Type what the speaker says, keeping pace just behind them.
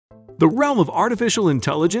The realm of artificial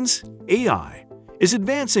intelligence, AI, is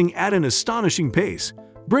advancing at an astonishing pace,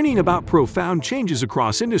 bringing about profound changes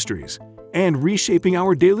across industries and reshaping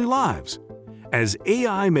our daily lives. As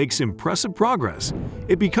AI makes impressive progress,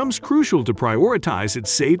 it becomes crucial to prioritize its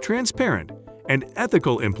safe, transparent, and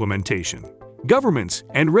ethical implementation. Governments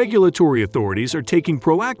and regulatory authorities are taking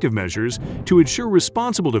proactive measures to ensure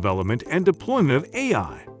responsible development and deployment of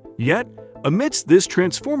AI. Yet, amidst this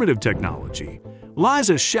transformative technology lies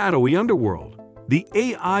a shadowy underworld, the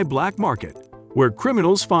AI black market, where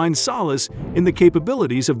criminals find solace in the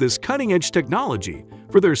capabilities of this cutting-edge technology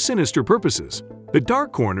for their sinister purposes. The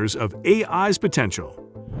dark corners of AI's potential.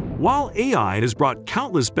 While AI has brought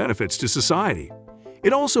countless benefits to society,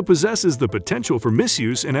 it also possesses the potential for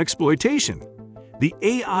misuse and exploitation. The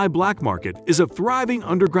AI black market is a thriving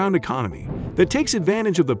underground economy that takes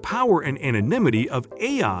advantage of the power and anonymity of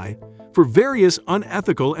AI for various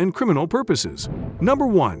unethical and criminal purposes. Number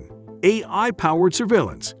 1. AI-powered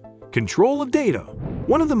surveillance. Control of data.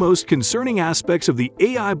 One of the most concerning aspects of the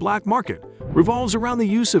AI black market revolves around the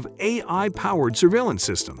use of AI-powered surveillance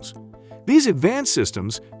systems. These advanced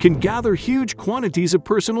systems can gather huge quantities of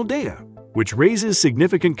personal data, which raises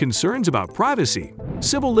significant concerns about privacy,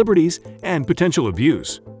 civil liberties, and potential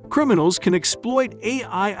abuse. Criminals can exploit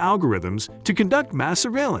AI algorithms to conduct mass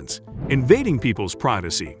surveillance, invading people's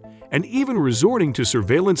privacy, and even resorting to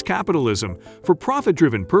surveillance capitalism for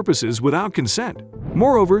profit-driven purposes without consent.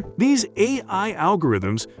 Moreover, these AI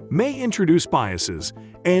algorithms may introduce biases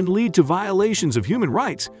and lead to violations of human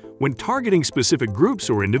rights when targeting specific groups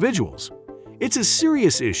or individuals. It's a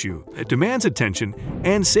serious issue that demands attention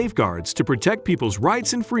and safeguards to protect people's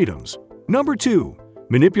rights and freedoms. Number 2.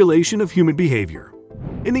 Manipulation of human behavior.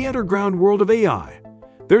 In the underground world of AI,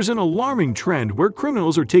 there's an alarming trend where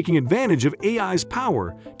criminals are taking advantage of AI's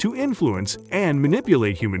power to influence and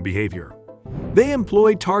manipulate human behavior. They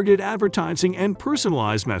employ targeted advertising and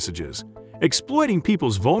personalized messages, exploiting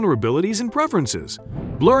people's vulnerabilities and preferences,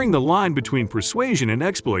 blurring the line between persuasion and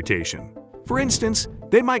exploitation. For instance,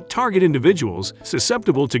 they might target individuals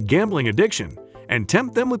susceptible to gambling addiction and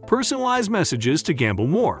tempt them with personalized messages to gamble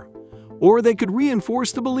more. Or they could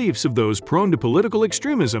reinforce the beliefs of those prone to political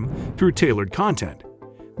extremism through tailored content.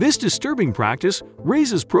 This disturbing practice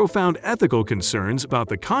raises profound ethical concerns about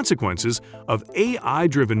the consequences of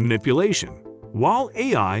AI-driven manipulation. While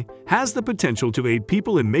AI has the potential to aid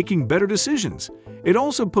people in making better decisions, it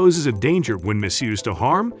also poses a danger when misused to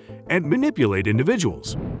harm and manipulate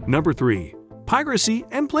individuals. Number 3. Piracy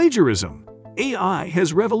and plagiarism. AI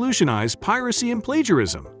has revolutionized piracy and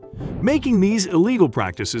plagiarism, making these illegal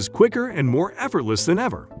practices quicker and more effortless than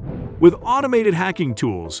ever. With automated hacking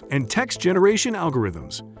tools and text generation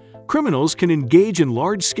algorithms, criminals can engage in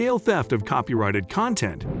large-scale theft of copyrighted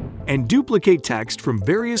content and duplicate text from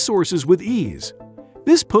various sources with ease.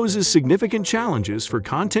 This poses significant challenges for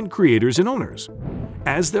content creators and owners,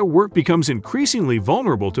 as their work becomes increasingly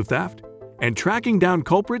vulnerable to theft and tracking down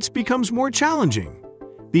culprits becomes more challenging.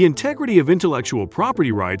 The integrity of intellectual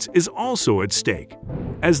property rights is also at stake,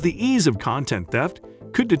 as the ease of content theft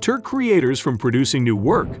could deter creators from producing new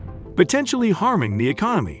work, potentially harming the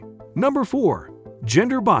economy. Number 4.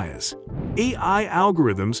 Gender bias. AI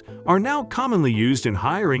algorithms are now commonly used in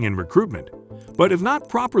hiring and recruitment, but if not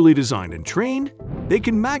properly designed and trained, they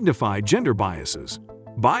can magnify gender biases.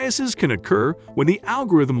 Biases can occur when the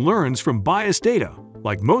algorithm learns from biased data,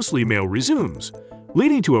 like mostly male resumes,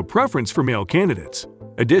 leading to a preference for male candidates.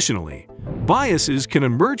 Additionally, biases can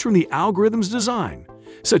emerge from the algorithm's design,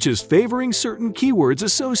 such as favoring certain keywords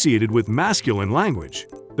associated with masculine language.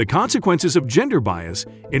 The consequences of gender bias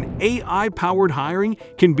in AI-powered hiring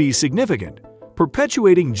can be significant,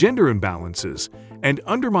 perpetuating gender imbalances and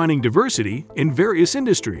undermining diversity in various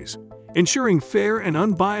industries. Ensuring fair and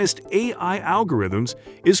unbiased AI algorithms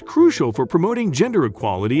is crucial for promoting gender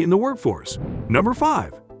equality in the workforce. Number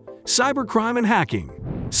 5. Cybercrime and hacking.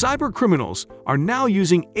 Cybercriminals are now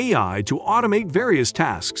using AI to automate various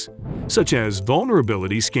tasks, such as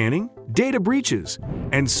vulnerability scanning, data breaches,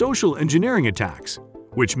 and social engineering attacks,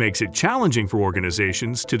 which makes it challenging for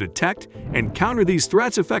organizations to detect and counter these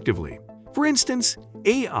threats effectively. For instance,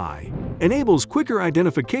 AI enables quicker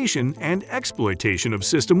identification and exploitation of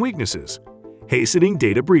system weaknesses, hastening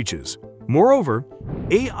data breaches. Moreover,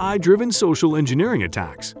 AI-driven social engineering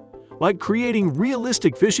attacks, like creating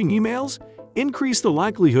realistic phishing emails, increase the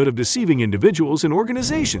likelihood of deceiving individuals and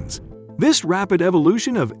organizations. This rapid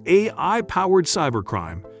evolution of AI-powered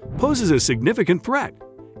cybercrime poses a significant threat,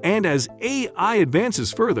 and as AI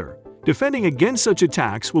advances further, defending against such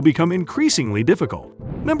attacks will become increasingly difficult.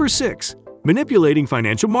 Number 6. Manipulating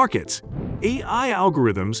financial markets. AI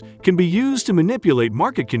algorithms can be used to manipulate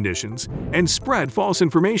market conditions and spread false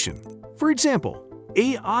information. For example,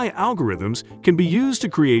 AI algorithms can be used to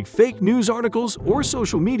create fake news articles or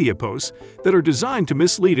social media posts that are designed to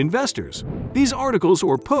mislead investors. These articles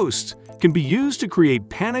or posts can be used to create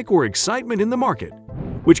panic or excitement in the market,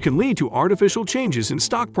 which can lead to artificial changes in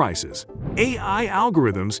stock prices. AI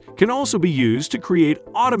algorithms can also be used to create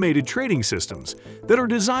automated trading systems that are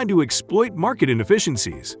designed to exploit market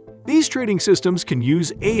inefficiencies. These trading systems can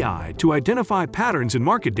use AI to identify patterns in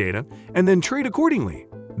market data and then trade accordingly.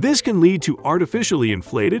 This can lead to artificially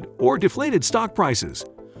inflated or deflated stock prices,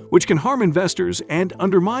 which can harm investors and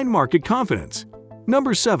undermine market confidence.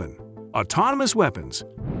 Number 7. Autonomous weapons.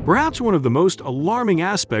 Perhaps one of the most alarming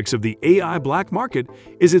aspects of the AI black market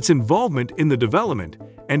is its involvement in the development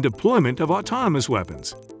and deployment of autonomous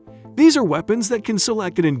weapons. These are weapons that can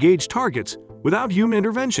select and engage targets without human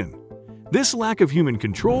intervention. This lack of human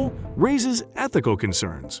control raises ethical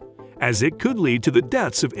concerns, as it could lead to the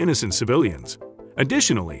deaths of innocent civilians.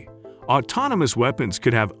 Additionally, autonomous weapons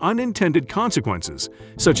could have unintended consequences,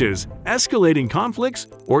 such as escalating conflicts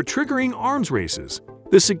or triggering arms races.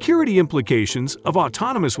 The security implications of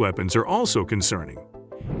autonomous weapons are also concerning.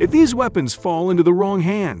 If these weapons fall into the wrong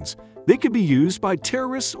hands, they could be used by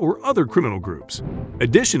terrorists or other criminal groups.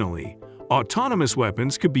 Additionally, autonomous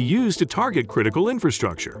weapons could be used to target critical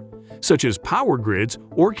infrastructure, such as power grids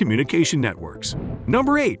or communication networks.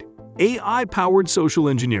 Number 8. AI-powered social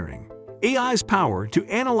engineering. AI's power to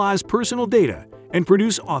analyze personal data and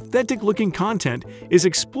produce authentic-looking content is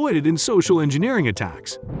exploited in social engineering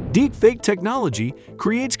attacks. Deepfake technology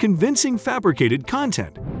creates convincing fabricated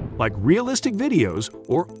content, like realistic videos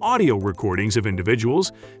or audio recordings of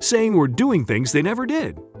individuals saying or doing things they never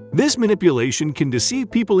did. This manipulation can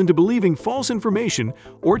deceive people into believing false information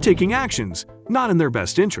or taking actions not in their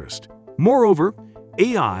best interest. Moreover,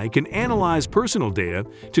 AI can analyze personal data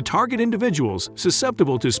to target individuals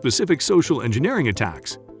susceptible to specific social engineering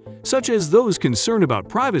attacks, such as those concerned about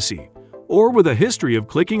privacy or with a history of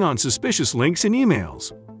clicking on suspicious links in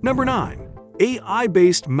emails. Number 9.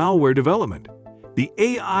 AI-based malware development. The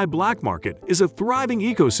AI black market is a thriving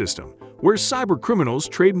ecosystem where cybercriminals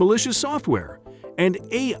trade malicious software, and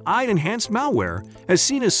AI-enhanced malware has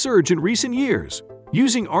seen a surge in recent years.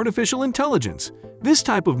 Using artificial intelligence, this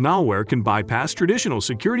type of malware can bypass traditional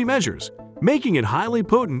security measures, making it highly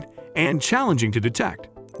potent and challenging to detect.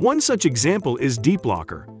 One such example is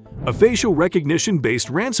DeepLocker, a facial recognition-based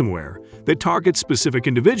ransomware that targets specific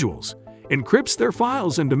individuals, encrypts their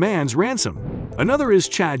files, and demands ransom. Another is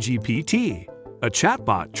ChatGPT, a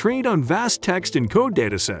chatbot trained on vast text and code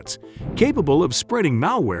datasets, capable of spreading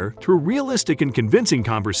malware through realistic and convincing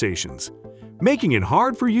conversations, making it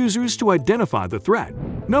hard for users to identify the threat.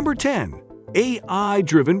 Number 10.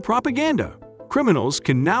 AI-driven propaganda. Criminals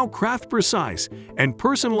can now craft precise and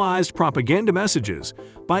personalized propaganda messages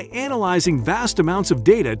by analyzing vast amounts of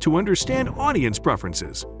data to understand audience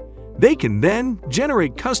preferences. They can then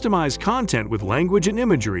generate customized content with language and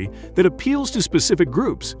imagery that appeals to specific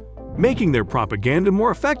groups, making their propaganda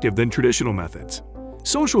more effective than traditional methods.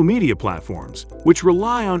 Social media platforms, which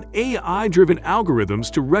rely on AI-driven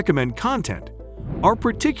algorithms to recommend content, are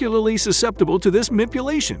particularly susceptible to this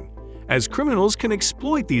manipulation, as criminals can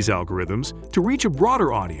exploit these algorithms to reach a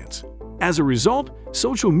broader audience. As a result,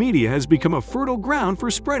 social media has become a fertile ground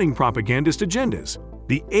for spreading propagandist agendas.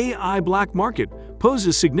 The AI black market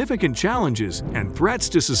poses significant challenges and threats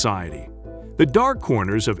to society. The dark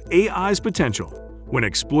corners of AI's potential, when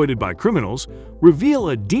exploited by criminals, reveal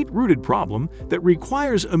a deep-rooted problem that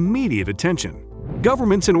requires immediate attention.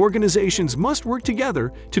 Governments and organizations must work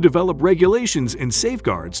together to develop regulations and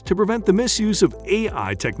safeguards to prevent the misuse of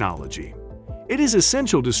AI technology. It is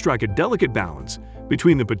essential to strike a delicate balance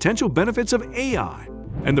between the potential benefits of AI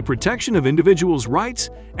and the protection of individuals' rights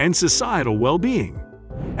and societal well-being.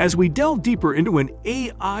 As we delve deeper into an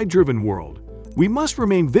AI-driven world, we must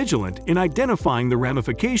remain vigilant in identifying the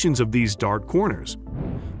ramifications of these dark corners.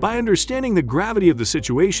 By understanding the gravity of the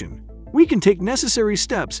situation, we can take necessary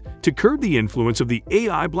steps to curb the influence of the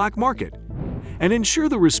AI black market and ensure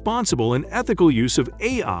the responsible and ethical use of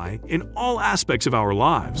AI in all aspects of our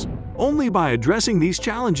lives. Only by addressing these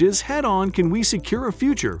challenges head-on can we secure a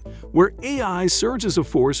future where AI serves as a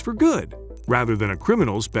force for good rather than a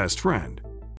criminal's best friend.